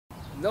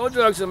No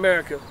Drugs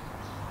America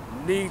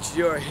needs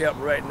your help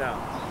right now.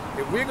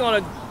 If we're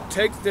going to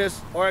take this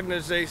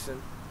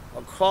organization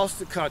across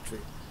the country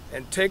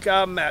and take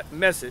our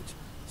message,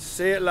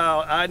 say it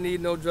loud, I need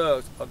no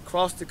drugs,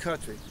 across the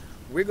country,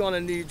 we're going to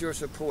need your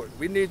support.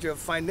 We need your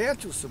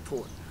financial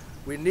support.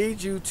 We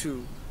need you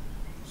to,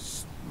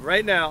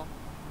 right now,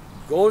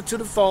 go to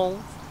the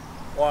phone,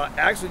 or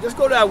actually just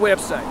go to our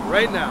website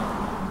right now,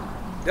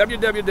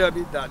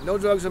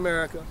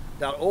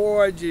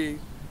 www.nodrugsamerica.org,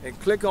 and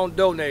click on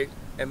donate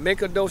and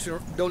make a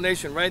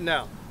donation right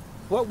now.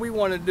 What we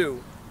want to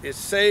do is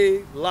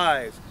save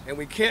lives, and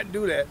we can't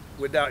do that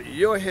without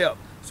your help.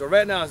 So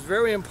right now it's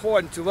very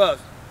important to us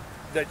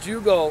that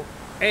you go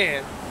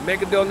and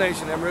make a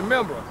donation. And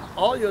remember,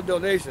 all your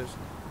donations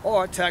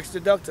are tax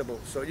deductible,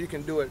 so you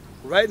can do it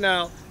right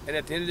now, and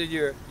at the end of the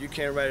year you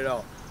can write it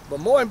off.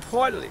 But more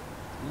importantly,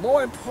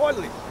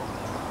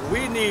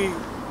 we need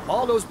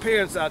all those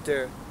parents out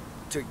there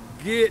to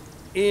get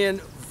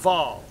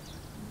involved.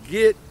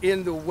 Get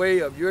in the way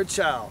of your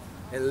child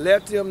and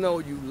let them know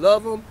you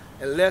love them,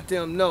 and let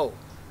them know,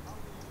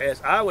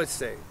 as I would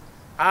say,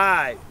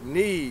 I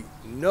need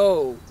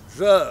no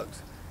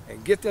drugs.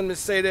 And get them to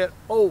say that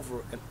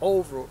over and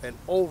over and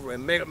over.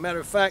 And matter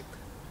of fact,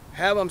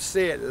 have them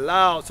say it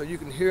loud so you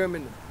can hear them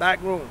in the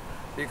back room.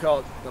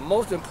 Because the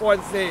most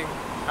important thing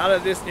out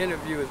of this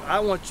interview is I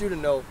want you to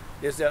know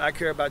is that I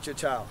care about your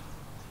child.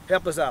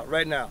 Help us out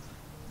right now.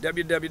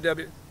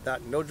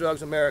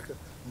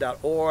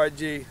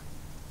 www.nodrugsamerica.org.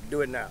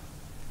 Do it now.